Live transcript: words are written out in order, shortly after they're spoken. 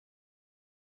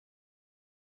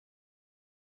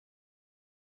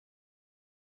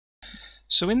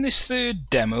So in this third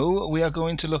demo, we are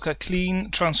going to look at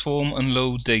clean, transform and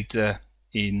load data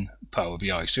in Power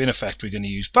BI. So in effect, we're going to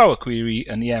use Power Query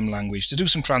and the M language to do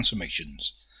some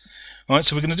transformations. All right,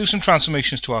 so we're going to do some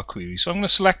transformations to our query. So I'm going to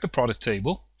select the product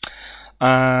table,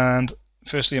 and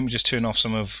firstly, let me just turn off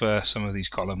some of these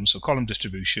columns. So column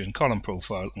distribution, column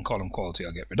profile, and column quality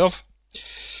I'll get rid of.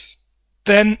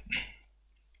 Then,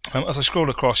 as I scroll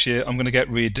across here, I'm going to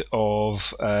get rid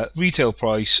of retail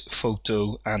price,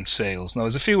 photo, and sales. Now,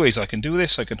 there's a few ways I can do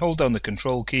this. I can hold down the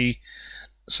control key,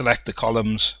 select the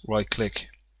columns, right-click,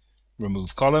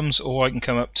 remove columns, or I can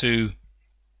come up to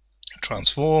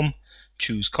transform,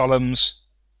 choose columns,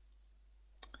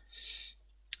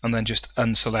 and then just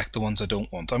unselect the ones I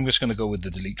don't want. I'm just going to go with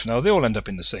the delete for now. They all end up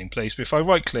in the same place, but if I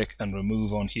right-click and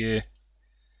remove on here,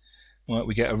 well,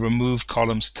 we get a removed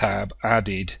columns tab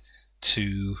added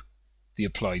to the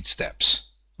applied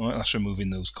steps. All right, that's removing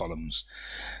those columns.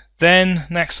 Then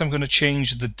next I'm going to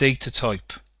change the data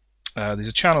type. There's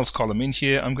a channels column in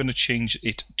here. I'm going to change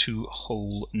it to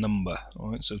whole number.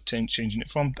 All right, so changing it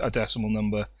from a decimal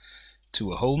number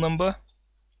to a whole number.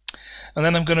 And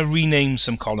then I'm going to rename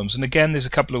some columns. And again, there's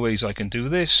a couple of ways I can do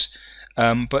this.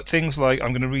 But things like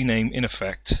I'm going to rename, in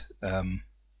effect,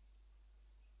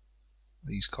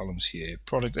 these columns here: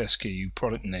 product SKU,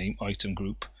 product name, item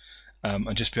group,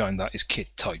 and just behind that is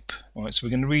kit type. All right, so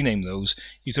we're going to rename those.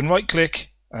 You can right click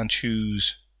and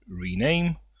choose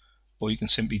rename, or you can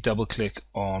simply double click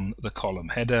on the column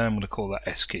header. I'm going to call that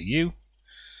SKU.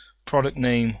 Product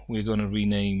name we're going to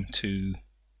rename to,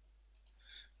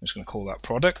 I'm just going to call that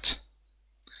product.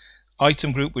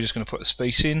 Item group, we're just going to put a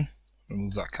space in,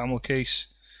 remove that camel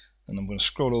case, and I'm going to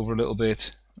scroll over a little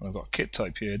bit, and I've got kit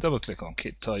type here. Double click on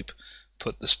kit type,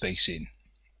 put the space in.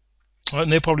 All right,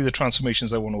 and they're probably the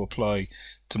transformations I want to apply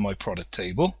to my product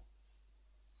table.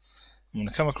 I'm going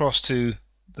to come across to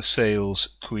the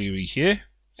sales query here,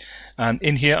 and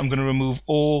in here I'm going to remove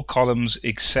all columns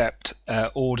except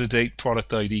order date,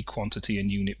 product ID, quantity, and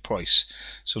unit price.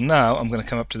 So now I'm going to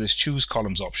come up to this choose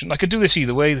columns option. I could do this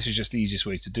either way. This is just the easiest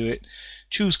way to do it.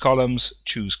 Choose columns,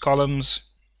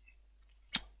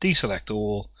 deselect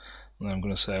all, and then I'm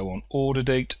going to say I want order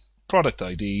date, product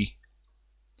ID,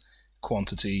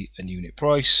 quantity, and unit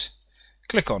price.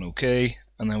 Click on OK,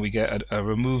 and then we get a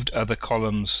removed other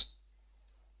columns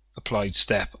applied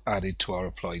step added to our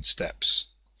applied steps.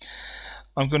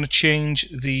 I'm going to change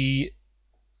the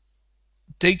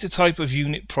data type of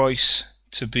unit price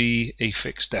to be a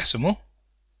fixed decimal.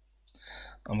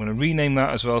 I'm going to rename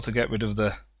that as well to get rid of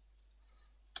the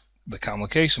camel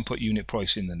case and put unit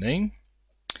price in the name.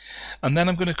 And then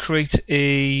I'm going to create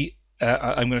a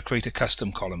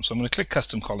custom column. So I'm going to click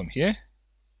custom column here.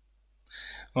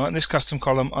 All right, in this custom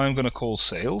column I'm going to call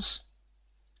sales.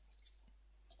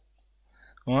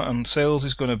 All right, and sales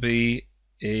is going to be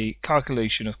a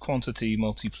calculation of quantity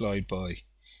multiplied by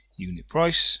unit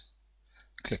price.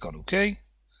 Click on OK.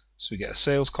 So we get a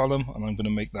sales column, and I'm going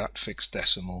to make that fixed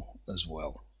decimal as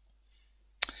well.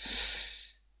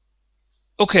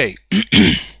 Okay.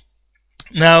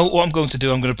 Now what I'm going to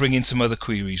do, I'm going to bring in some other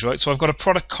queries, right? So I've got a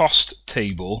product cost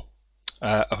table,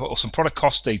 or some product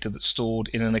cost data that's stored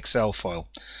in an Excel file.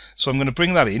 So I'm going to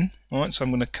bring that in. All right, so I'm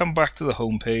going to come back to the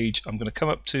home page. I'm going to come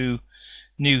up to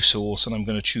new source, and I'm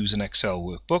going to choose an Excel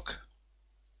workbook.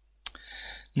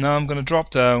 Now I'm going to drop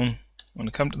down. I'm going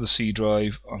to come to the C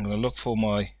drive. I'm going to look for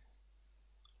my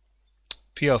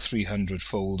PR300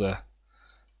 folder.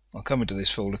 I'll come into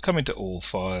this folder, come into all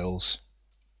files,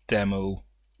 demo,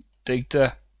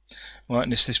 data. Right,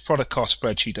 and it's this product cost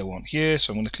spreadsheet I want here.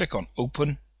 So I'm going to click on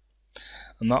open,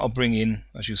 and that'll bring in,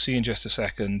 as you'll see in just a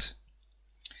second,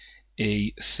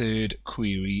 a third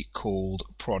query called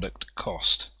product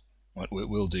cost. Right, what it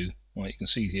will do, right, you can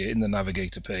see here in the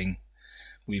navigator pane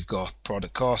we've got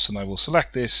product cost, and I will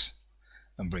select this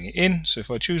and bring it in. So if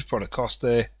I choose product cost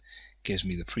there, it gives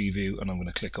me the preview, and I'm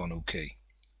going to click on OK.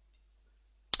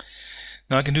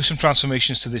 Now I can do some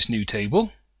transformations to this new table.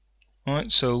 All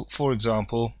right, so for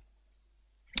example,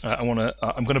 I'm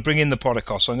going to bring in the product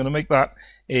cost, so I'm going to make that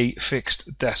a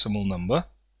fixed decimal number.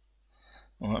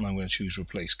 All right, and I'm going to choose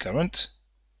replace current.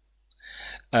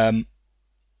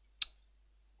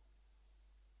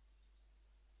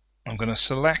 I'm going to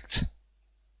select,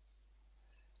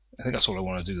 I think that's all I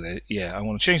want to do there. Yeah, I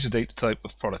want to change the data type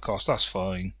of product cost, that's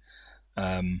fine.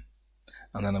 And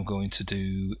then I'm going to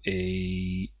do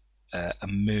a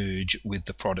merge with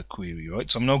the product query, right?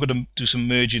 So I'm now going to do some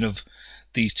merging of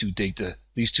these two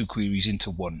queries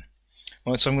into one.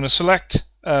 All right, so I'm going to select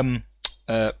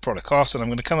product cost, and I'm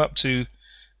going to come up to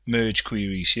merge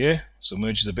queries here. So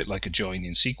merge is a bit like a join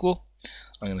in SQL.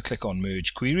 I'm going to click on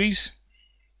merge queries.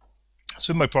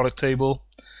 So in my product table,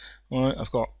 Alright,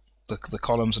 I've got the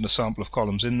columns and a sample of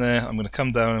columns in there. I'm going to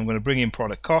come down and I'm going to bring in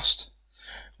product cost.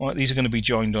 Alright, these are going to be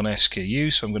joined on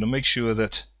SKU, so I'm going to make sure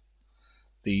that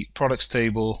the products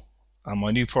table and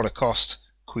my new product cost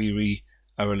query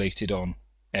are related on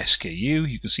SKU.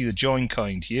 You can see the join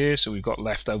kind here, so we've got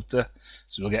left outer,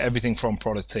 so we'll get everything from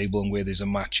product table and where there's a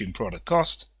match in product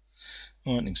cost.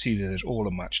 All right, you can see that they're all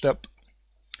matched up.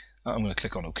 I'm going to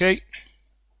click on OK.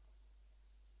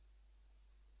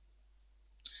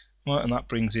 Right, and that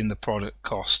brings in the product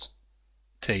cost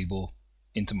table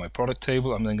into my product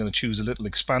table. I'm then going to choose a little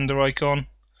expander icon,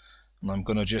 and I'm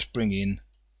going to just bring in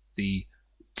the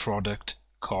product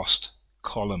cost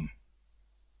column.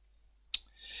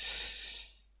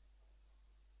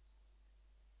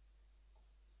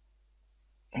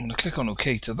 I'm going to click on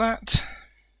OK to that,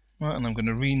 right, and I'm going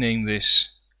to rename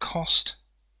this cost,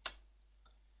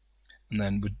 and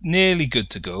then we're nearly good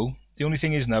to go. The only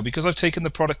thing is now, because I've taken the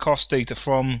product cost data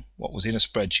from what was in a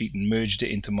spreadsheet and merged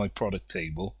it into my product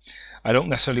table, I don't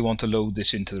necessarily want to load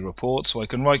this into the report, so I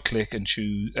can right click and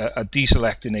choose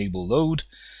deselect enable load,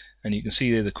 and you can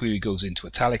see there the query goes into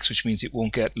italics, which means it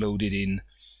won't get loaded in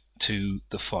to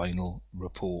the final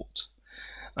report.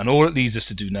 And all it needs us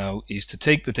to do now is to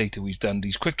take the data we've done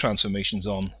these quick transformations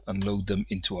on and load them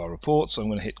into our report. So I'm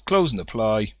going to hit close and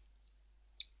apply.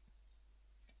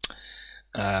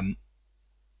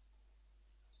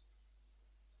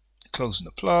 Close and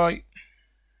apply.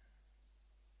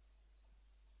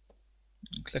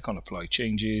 And click on apply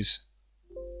changes.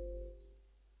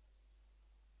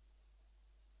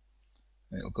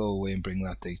 It'll go away and bring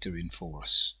that data in for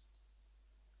us.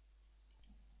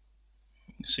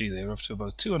 You see they're up to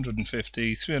about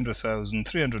 250, 300,000,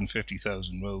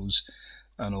 350,000 rows,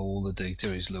 and all the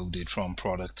data is loaded from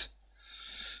product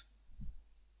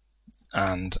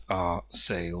and our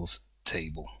sales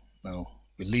table. Now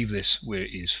we'll leave this where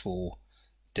it is for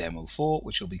demo 4,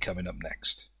 which will be coming up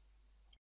next.